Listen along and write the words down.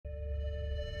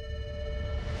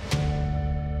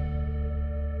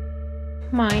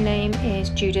My name is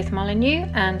Judith Mullineux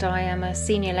and I am a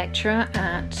senior lecturer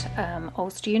at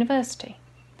Ulster University.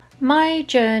 My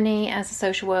journey as a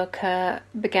social worker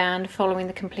began following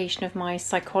the completion of my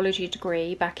psychology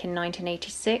degree back in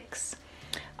 1986.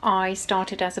 I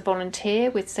started as a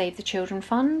volunteer with Save the Children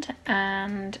Fund,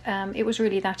 and it was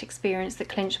really that experience that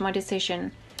clinched my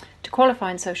decision to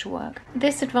qualify in social work.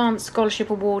 This advanced scholarship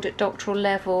award at doctoral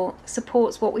level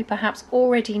supports what we perhaps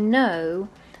already know,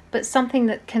 but something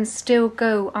that can still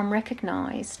go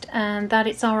unrecognised, and that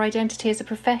it's our identity as a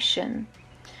profession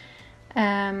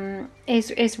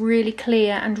is really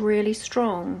clear and really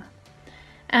strong.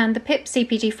 And the PIP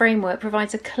CPD framework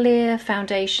provides a clear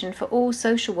foundation for all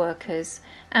social workers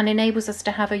and enables us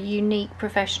to have a unique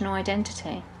professional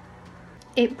identity.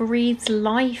 It breathes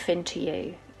life into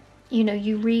you. You know,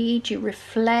 you read, you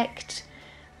reflect,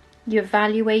 you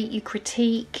evaluate, you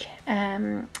critique.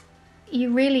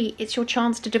 It's your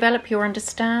chance to develop your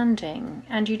understanding,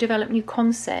 and you develop new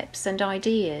concepts and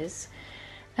ideas.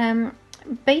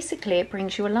 Basically, it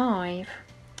brings you alive.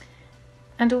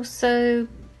 And also,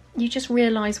 you just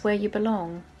realise where you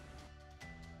belong.